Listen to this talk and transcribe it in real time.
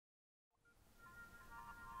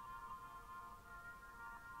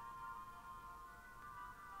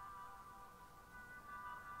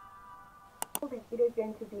This video is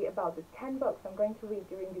going to be about the 10 books I'm going to read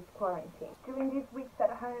during this quarantine. During these weeks at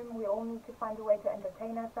home, we all need to find a way to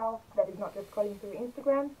entertain ourselves that is not just scrolling through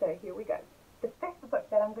Instagram, so here we go. The fifth book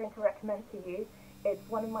that I'm going to recommend to you, it's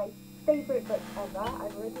one of my favourite books ever.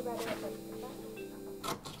 I've already read it.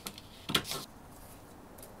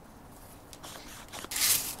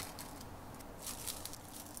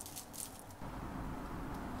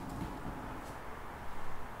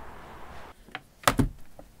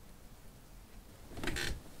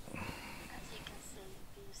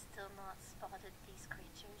 Spotted these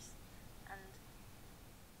creatures, and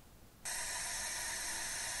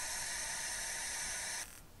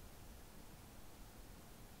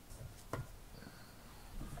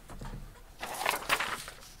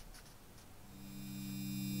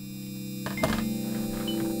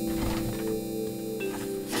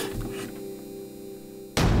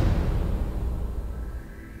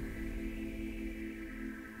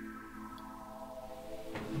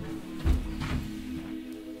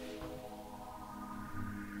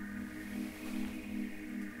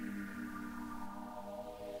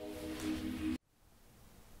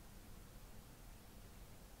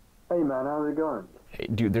Hey man, how's it going? Hey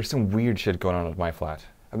dude, there's some weird shit going on at my flat.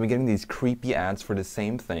 I've been getting these creepy ads for the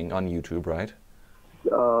same thing on YouTube, right?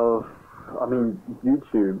 I mean,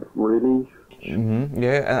 YouTube, really? Mm-hmm,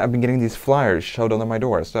 yeah, and I've been getting these flyers shoved under my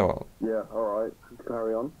door as well. Yeah, alright,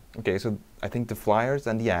 carry on. Okay, so I think the flyers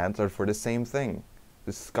and the ads are for the same thing.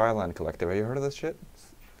 The Skyline Collective, have you heard of this shit?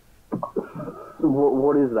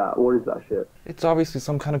 What is that? What is that shit? It's obviously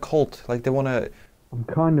some kind of cult, like they wanna... I'm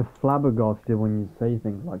kind of flabbergasted when you say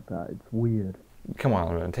things like that. It's weird. Come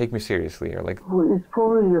on, man, take me seriously here, like... Well, it's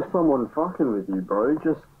probably just someone fucking with you, bro.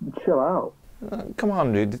 Just chill out. Come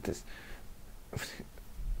on, dude, this...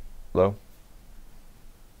 Hello?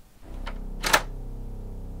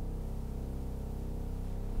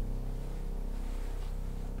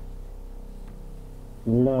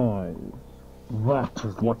 Lies. That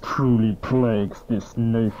is what truly plagues this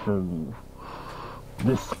nation.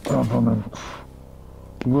 This government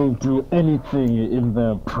will do anything in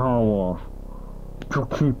their power to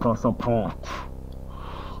keep us apart.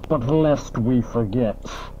 But lest we forget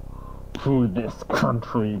who this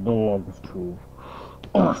country belongs to.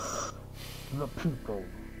 Us, the people.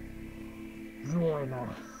 Join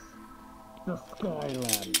us, the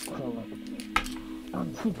Skyland Collective.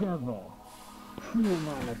 And together,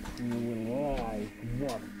 humanity will rise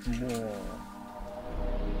once more.